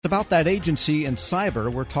about that agency and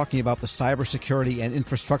cyber, we're talking about the Cybersecurity and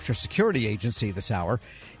Infrastructure Security Agency this hour.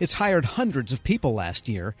 It's hired hundreds of people last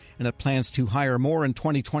year, and it plans to hire more in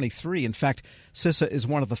 2023. In fact, CISA is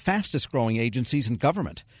one of the fastest-growing agencies in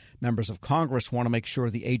government. Members of Congress want to make sure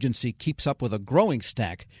the agency keeps up with a growing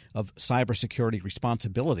stack of cybersecurity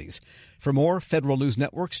responsibilities. For more, Federal News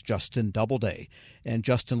Network's Justin Doubleday. And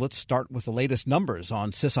Justin, let's start with the latest numbers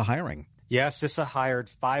on CISA hiring. Yeah, CISA hired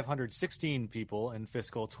 516 people in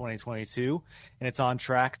fiscal 2022, and it's on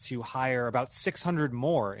track to hire about 600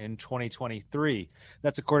 more in 2023.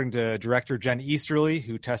 That's according to Director Jen Easterly,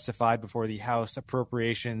 who testified before the House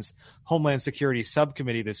Appropriations Homeland Security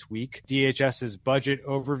Subcommittee this week. DHS's budget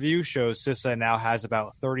overview shows CISA now has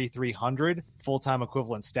about 3,300 full-time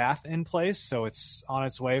equivalent staff in place, so it's on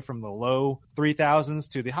its way from the low 3,000s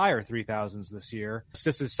to the higher 3,000s this year.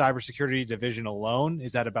 CISA's cybersecurity division alone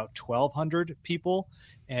is at about 1,200 people,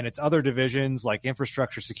 and its other divisions like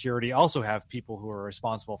infrastructure security also have people who are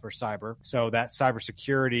responsible for cyber. So that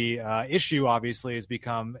cybersecurity issue obviously has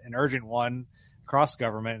become an urgent one across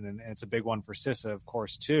government, and it's a big one for CISA, of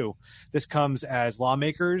course, too. This comes as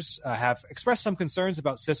lawmakers have expressed some concerns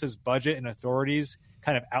about CISA's budget and authorities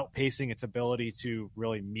kind of outpacing its ability to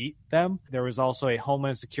really meet them. There was also a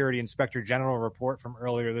Homeland Security Inspector General report from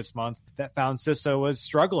earlier this month that found CISA was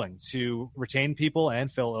struggling to retain people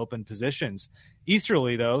and fill open positions.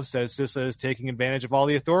 Easterly, though, says CISA is taking advantage of all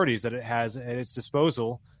the authorities that it has at its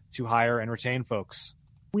disposal to hire and retain folks.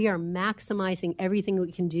 We are maximizing everything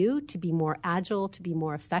we can do to be more agile, to be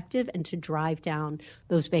more effective, and to drive down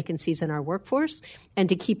those vacancies in our workforce and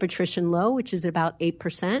to keep attrition low, which is about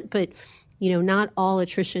 8%. But not all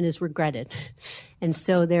attrition is regretted. And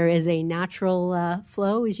so there is a natural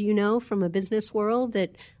flow, as you know, from a business world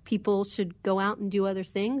that people should go out and do other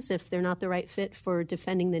things if they're not the right fit for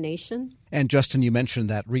defending the nation. And Justin, you mentioned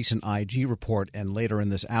that recent IG report, and later in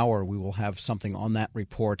this hour we will have something on that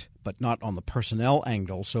report, but not on the personnel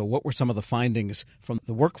angle. So what were some of the findings from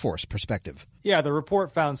the workforce perspective? Yeah, the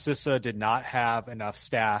report found CISA did not have enough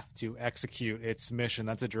staff to execute its mission.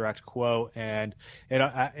 That's a direct quote. And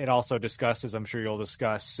it also discussed, as I'm sure you'll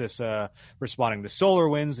discuss, CISA responding to solar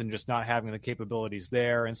winds and just not having the capabilities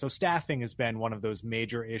there. And so staffing has been one of those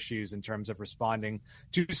major issues in terms of responding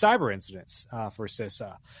to cyber incidents for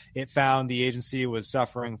CISA. It found the agency was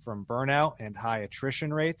suffering from burnout and high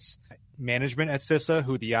attrition rates. Management at CISA,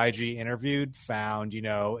 who the IG interviewed, found,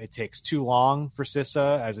 it takes too long for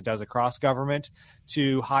CISA, as it does across government,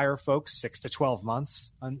 to hire folks, 6 to 12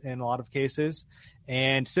 months in a lot of cases.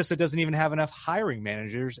 And CISA doesn't even have enough hiring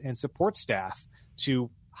managers and support staff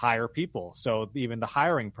to hire people. So even the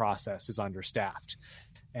hiring process is understaffed.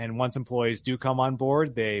 And once employees do come on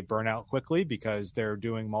board, they burn out quickly because they're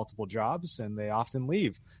doing multiple jobs and they often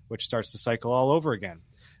leave, which starts the cycle all over again.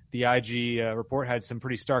 The IG report had some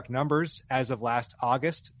pretty stark numbers. As of last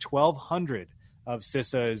August, 1,200 of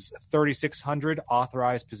CISA's 3,600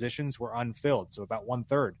 authorized positions were unfilled, so about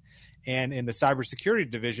 1/3. And in the cybersecurity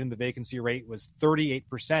division, the vacancy rate was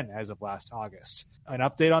 38% as of last August. An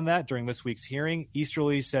update on that during this week's hearing,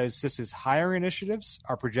 Easterly says CISA's hiring initiatives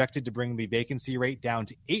are projected to bring the vacancy rate down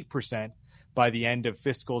to 8% by the end of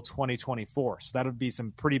fiscal 2024. So that would be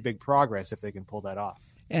some pretty big progress if they can pull that off.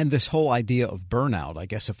 And this whole idea of burnout, I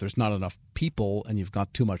guess if there's not enough people and you've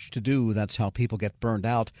got too much to do, that's how people get burned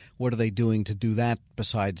out. What are they doing to do that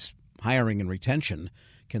besides hiring and retention?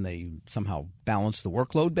 Can they somehow balance the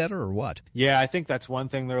workload better or what? Yeah, I think that's one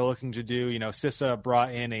thing they're looking to do. CISA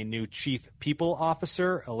brought in a new chief people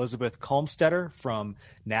officer, Elizabeth Kolmstetter from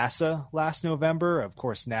NASA last November. Of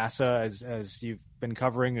course, NASA, as you've been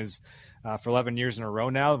covering, is for 11 years in a row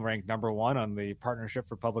now ranked number one on the Partnership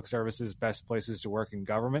for Public Services Best Places to Work in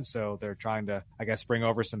Government. So they're trying to, bring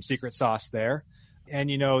over some secret sauce there. And,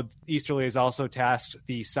 Easterly has also tasked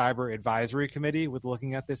the Cyber Advisory Committee with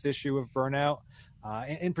looking at this issue of burnout.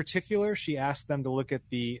 In particular, she asked them to look at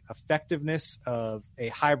the effectiveness of a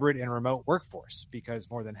hybrid and remote workforce,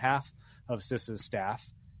 because more than half of CISA's staff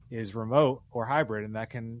is remote or hybrid, and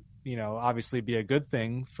that can obviously be a good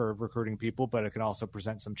thing for recruiting people, but it can also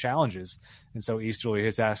present some challenges. And so Easterly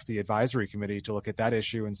has asked the advisory committee to look at that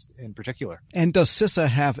issue in particular. And does CISA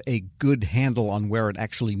have a good handle on where it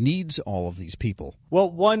actually needs all of these people?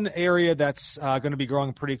 Well, one area that's going to be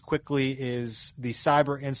growing pretty quickly is the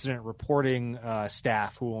cyber incident reporting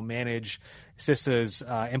staff, who will manage CISA's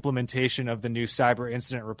implementation of the new Cyber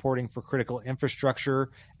Incident Reporting for Critical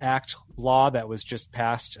Infrastructure Act law that was just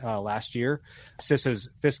passed last year. CISA's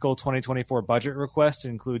fiscal 2024 budget request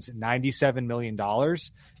includes $97 million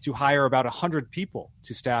to hire about 100 people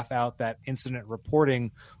to staff out that incident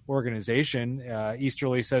reporting organization.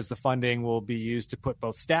 Easterly says the funding will be used to put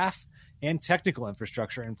both staff and technical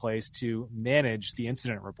infrastructure in place to manage the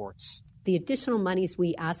incident reports. The additional monies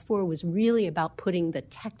we asked for was really about putting the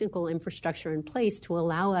technical infrastructure in place to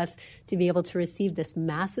allow us to be able to receive this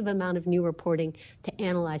massive amount of new reporting, to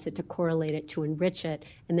analyze it, to correlate it, to enrich it,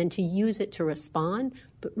 and then to use it to respond,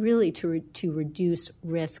 but really to reduce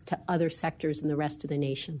risk to other sectors in the rest of the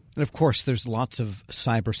nation. And of course, there's lots of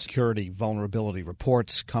cybersecurity vulnerability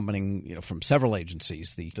reports coming from several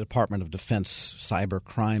agencies. The Department of Defense Cyber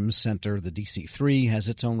Crimes Center, the DC-3, has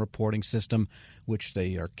its own reporting system, which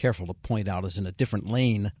they are careful to point out is in a different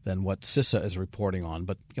lane than what CISA is reporting on,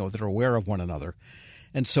 but they're aware of one another.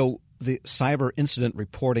 And so the cyber incident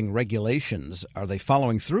reporting regulations, are they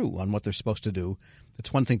following through on what they're supposed to do?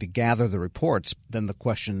 It's one thing to gather the reports. Then the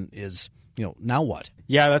question is, now what?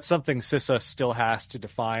 Yeah, that's something CISA still has to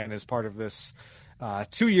define as part of this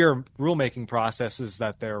 2-year rulemaking processes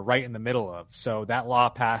that they're right in the middle of. So that law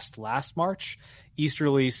passed last March.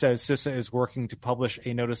 Easterly says CISA is working to publish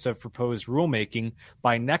a notice of proposed rulemaking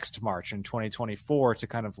by next March in 2024 to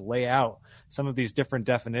kind of lay out some of these different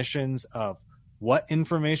definitions of what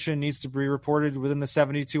information needs to be reported within the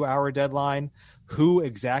 72-hour deadline, who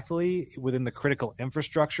exactly within the critical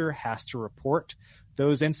infrastructure has to report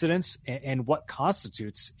those incidents, and what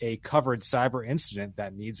constitutes a covered cyber incident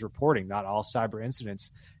that needs reporting. Not all cyber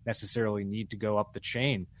incidents necessarily need to go up the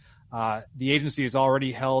chain. The agency has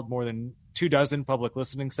already held more than 24 public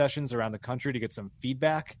listening sessions around the country to get some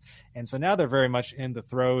feedback. And so now they're very much in the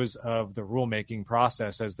throes of the rulemaking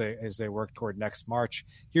process as they work toward next March.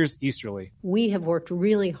 Here's Easterly. We have worked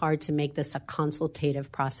really hard to make this a consultative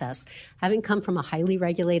process. Having come from a highly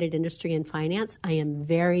regulated industry in finance, I am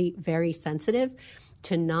very, very sensitive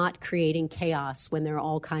to not creating chaos when there are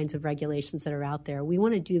all kinds of regulations that are out there. We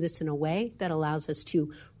want to do this in a way that allows us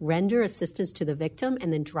to render assistance to the victim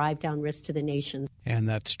and then drive down risk to the nation. And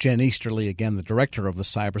that's Jen Easterly, again, the director of the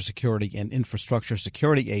Cybersecurity and Infrastructure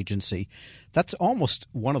Security Agency. That's almost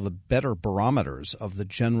one of the better barometers of the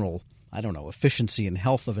general, efficiency and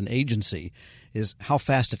health of an agency, is how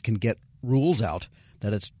fast it can get rules out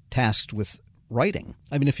that it's tasked with writing.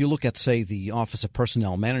 I mean, if you look at, say, the Office of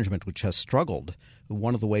Personnel Management, which has struggled,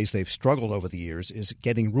 one of the ways they've struggled over the years is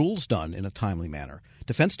getting rules done in a timely manner.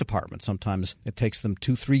 Defense Department, sometimes it takes them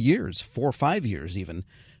 2-3 years, 4 or 5 years even,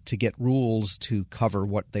 to get rules to cover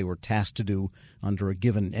what they were tasked to do under a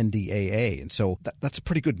given NDAA. And so that's a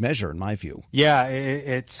pretty good measure in my view. Yeah,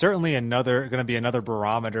 it's certainly going to be another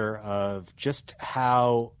barometer of just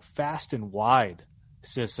how fast and wide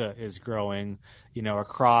CISA is growing,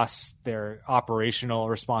 across their operational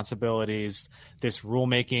responsibilities. This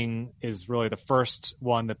rulemaking is really the first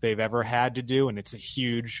one that they've ever had to do, and it's a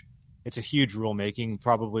huge rulemaking,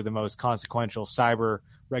 probably the most consequential cyber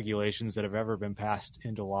regulations that have ever been passed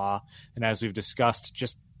into law. And as we've discussed,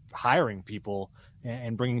 just hiring people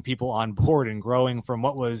and bringing people on board and growing from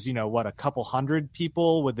what was, a couple hundred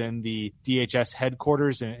people within the DHS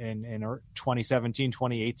headquarters in 2017,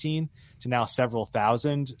 2018 to now several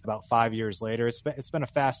thousand about 5 years later. It's been a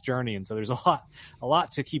fast journey. And so there's a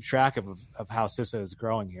lot to keep track of how CISA is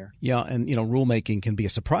growing here. Yeah. And, rulemaking can be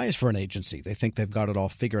a surprise for an agency. They think they've got it all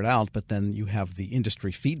figured out, but then you have the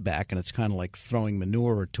industry feedback and it's kind of like throwing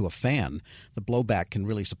manure to a fan. The blowback can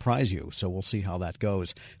really surprise you. So we'll see how that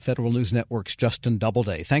goes. Federal News Network's Justin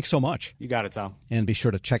Doubleday. Thanks so much. You got it, Tom. And be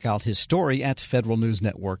sure to check out his story at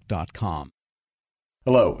federalnewsnetwork.com.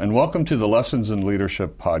 Hello, and welcome to the Lessons in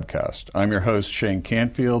Leadership podcast. I'm your host, Shane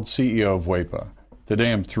Canfield, CEO of WEPA.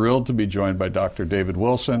 Today I'm thrilled to be joined by Dr. David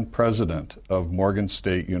Wilson, president of Morgan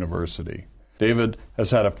State University. David has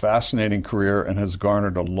had a fascinating career and has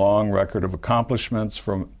garnered a long record of accomplishments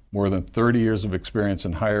from more than 30 years of experience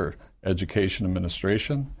in higher education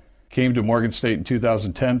administration. Came to Morgan State in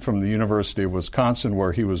 2010 from the University of Wisconsin,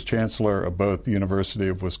 where he was chancellor of both the University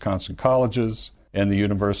of Wisconsin Colleges and the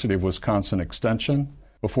University of Wisconsin Extension.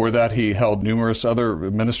 Before that, he held numerous other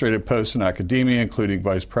administrative posts in academia, including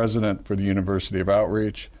vice president for the University of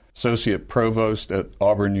Outreach, associate provost at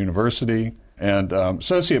Auburn University, and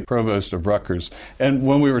associate provost of Rutgers. And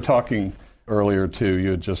when we were talking earlier, too,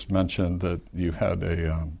 you had just mentioned that you had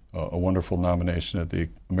a wonderful nomination at the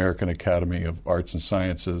American Academy of Arts and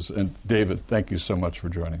Sciences. And David, thank you so much for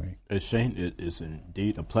joining me. Shane, it is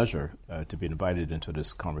indeed a pleasure to be invited into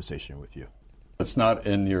this conversation with you. It's not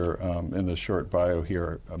in your in the short bio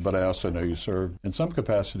here, but I also know you served in some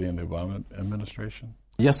capacity in the Obama administration.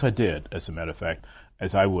 Yes, I did, as a matter of fact.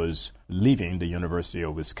 As I was leaving the University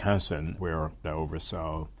of Wisconsin, where I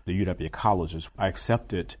oversaw the UW colleges, I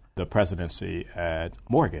accepted the presidency at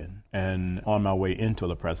Morgan. And on my way into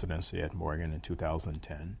the presidency at Morgan in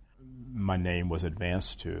 2010, my name was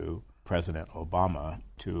advanced to President Obama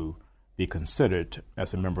to be considered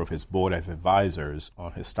as a member of his board of advisors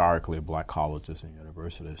on historically black colleges and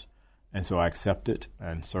universities. And so I accepted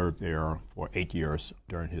and served there for 8 years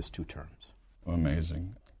during his 2 terms.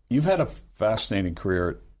 Amazing. You've had a fascinating career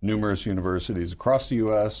at numerous universities across the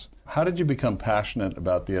U.S. How did you become passionate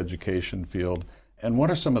about the education field, and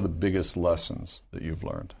what are some of the biggest lessons that you've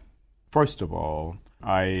learned? First of all,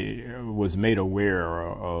 I was made aware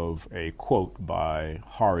of a quote by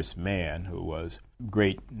Horace Mann, who was a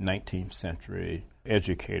great 19th century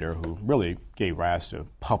educator who really gave rise to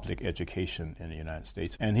public education in the United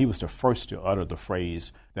States. And he was the first to utter the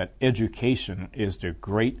phrase that education is the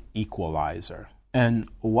great equalizer. And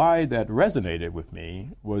why that resonated with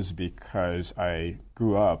me was because I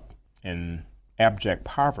grew up in abject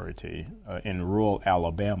poverty in rural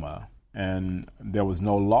Alabama, and there was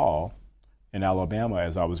no law in Alabama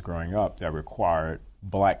as I was growing up that required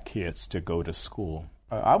black kids to go to school.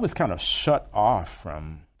 I was kind of shut off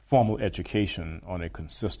from formal education on a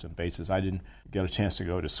consistent basis. I didn't get a chance to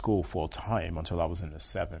go to school full time until I was in the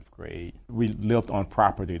 7th grade. We lived on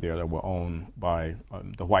property there that were owned by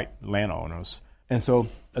the white landowners. And so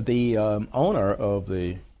the owner of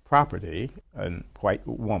the property, a white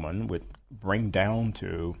woman, would bring down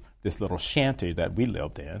to this little shanty that we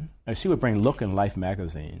lived in, and she would bring Look and Life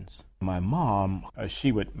magazines. My mom,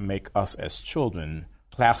 she would make us as children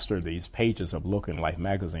plaster these pages of Look and Life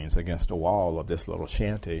magazines against the wall of this little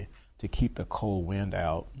shanty to keep the cold wind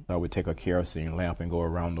out. I would take a kerosene lamp and go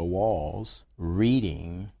around the walls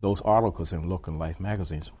reading those articles in Look and Life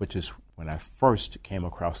magazines, which is when I first came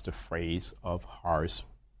across the phrase of Horace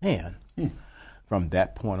Mann. From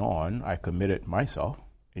that point on, I committed myself,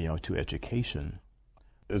 to education.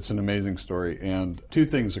 It's an amazing story, and 2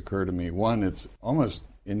 things occur to me. One, it's almost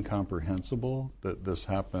incomprehensible that this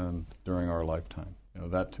happened during our lifetime.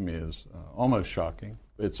 That to me is almost shocking.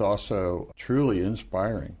 It's also truly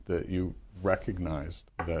inspiring that you recognized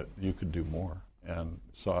that you could do more and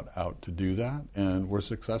sought out to do that and were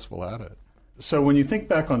successful at it. So when you think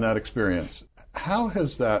back on that experience, how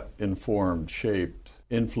has that informed, shaped,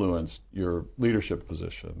 influenced your leadership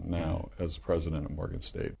position now as president of Morgan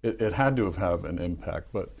State? It had to have an impact,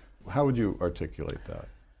 but how would you articulate that?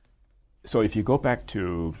 So if you go back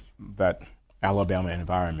to that Alabama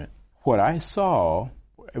environment, what I saw,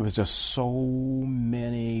 it was just so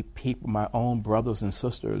many people, my own brothers and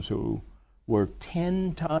sisters, who were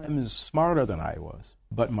 10 times smarter than I was.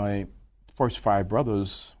 But my first 5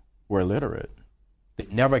 brothers were illiterate. They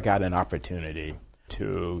never got an opportunity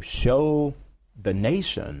to show the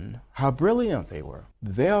nation how brilliant they were.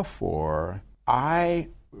 Therefore, I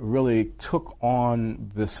really took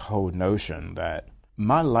on this whole notion that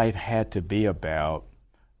my life had to be about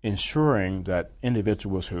ensuring that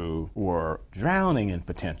individuals who were drowning in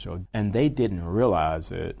potential and they didn't realize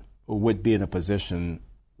it would be in a position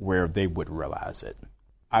where they would realize it.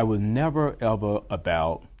 I was never ever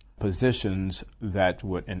about positions that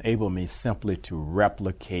would enable me simply to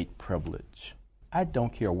replicate privilege. I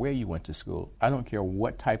don't care where you went to school. I don't care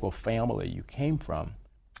what type of family you came from.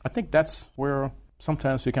 I think that's where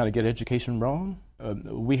sometimes we kind of get education wrong.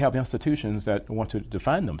 We have institutions that want to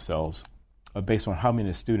define themselves based on how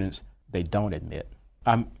many students they don't admit.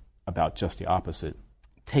 I'm about just the opposite,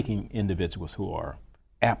 taking individuals who are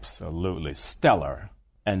absolutely stellar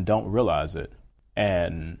and don't realize it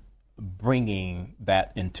and bringing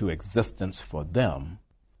that into existence for them.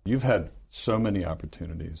 You've had so many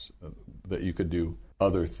opportunities that you could do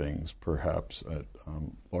other things, perhaps at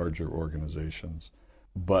larger organizations.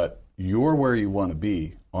 But you're where you want to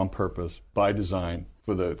be on purpose, by design,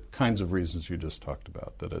 for the kinds of reasons you just talked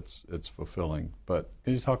about, that it's fulfilling. But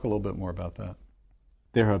can you talk a little bit more about that?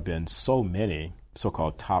 There have been so many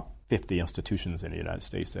so-called top 50 institutions in the United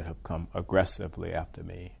States that have come aggressively after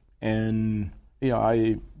me. And,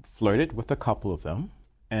 I flirted with a couple of them,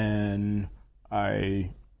 and I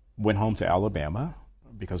went home to Alabama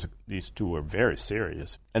because these 2 were very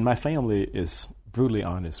serious. And my family is brutally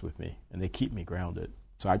honest with me, and they keep me grounded.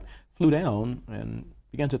 So I flew down and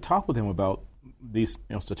began to talk with them about these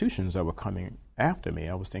institutions that were coming after me.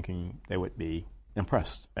 I was thinking they would be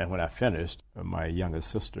impressed. And when I finished, my youngest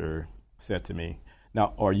sister said to me,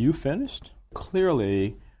 "Now, are you finished?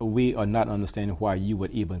 Clearly, we are not understanding why you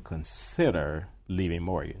would even consider leaving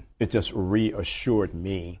Morgan." It just reassured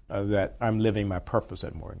me that I'm living my purpose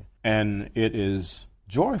at Morgan. And it is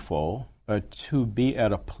joyful to be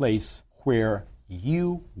at a place where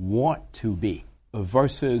you want to be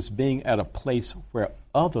versus being at a place where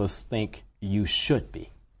others think you should be.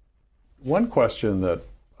 One question that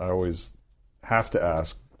I always have to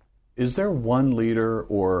ask, is there one leader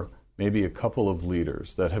or maybe a couple of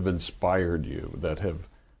leaders that have inspired you, that have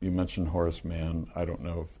You mentioned Horace Mann. I don't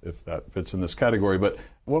know if that fits in this category, but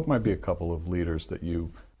what might be a couple of leaders that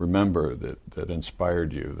you remember that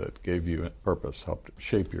inspired you, that gave you purpose, helped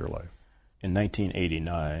shape your life? In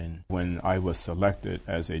 1989, when I was selected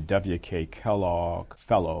as a W.K. Kellogg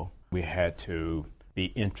Fellow, we had to be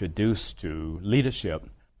introduced to leadership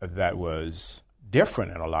that was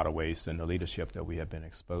different in a lot of ways than the leadership that we had been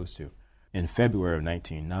exposed to. In February of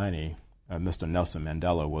 1990, Mr. Nelson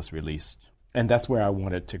Mandela was released. And that's where I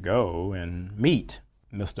wanted to go and meet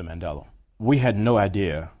Mr. Mandela. We had no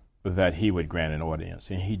idea that he would grant an audience,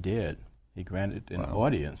 and he did. He granted an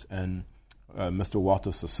audience, and Mr. Walter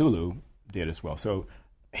Sisulu did as well. So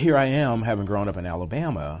here I am, having grown up in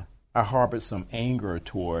Alabama. I harbored some anger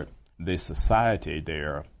toward the society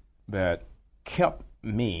there that kept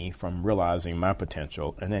me from realizing my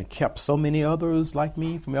potential, and then kept so many others like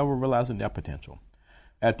me from ever realizing their potential.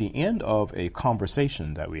 At the end of a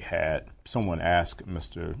conversation that we had, someone asked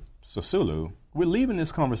Mr. Sisulu, we're leaving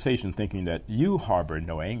this conversation thinking that you harbor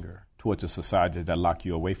no anger towards a society that locked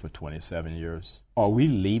you away for 27 years. Are we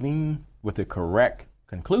leaving with the correct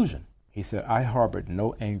conclusion? He said, I harbored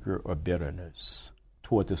no anger or bitterness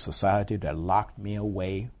toward the society that locked me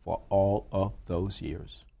away for all of those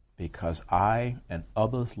years, because I and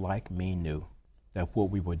others like me knew that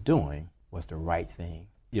what we were doing was the right thing.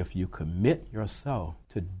 If you commit yourself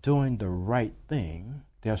to doing the right thing,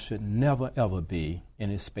 there should never, ever be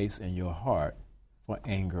any space in your heart for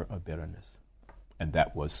anger or bitterness. And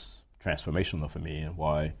that was transformational for me, and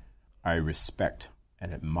why I respect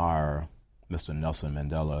and admire Mr. Nelson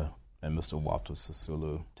Mandela and Mr. Walter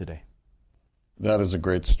Sisulu today. That is a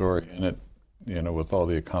great story, and it, with all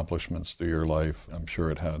the accomplishments through your life, I'm sure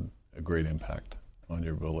it had a great impact on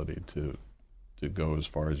your ability to go as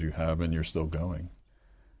far as you have, and you're still going.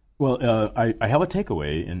 Well, I have a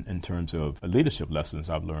takeaway in terms of leadership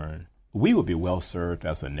lessons I've learned. We would be well served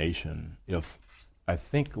as a nation if I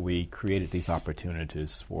think we created these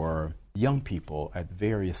opportunities for young people at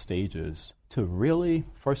various stages to really,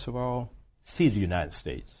 first of all, see the United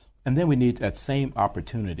States. And then we need that same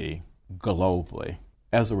opportunity globally.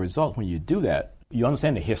 As a result, when you do that, you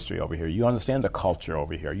understand the history over here, you understand the culture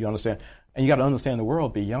over here, and you got to understand the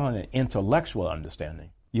world beyond an intellectual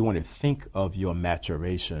understanding. You want to think of your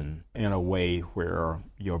maturation in a way where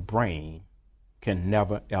your brain can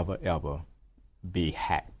never, ever, ever be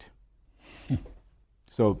hacked.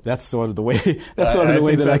 So that's sort of the way. That's sort of the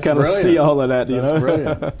way that I kind of see all of that. That's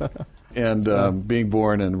brilliant. And being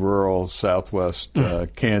born in rural Southwest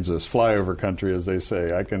Kansas, flyover country, as they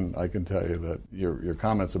say, I can tell you that your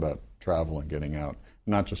comments about travel and getting out,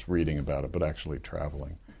 not just reading about it, but actually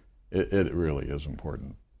traveling, it really is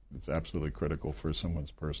important. It's absolutely critical for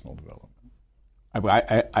someone's personal development.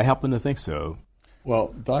 I happen to think so. Well,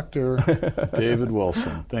 Dr. David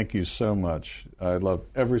Wilson, thank you so much. I love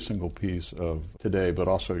every single piece of today, but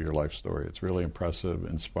also your life story. It's really impressive,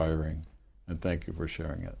 inspiring, and thank you for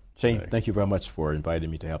sharing it. Shane, thank you very much for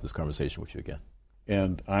inviting me to have this conversation with you again.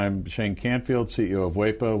 And I'm Shane Canfield, CEO of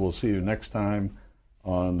WEPA. We'll see you next time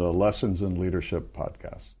on the Lessons in Leadership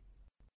podcast.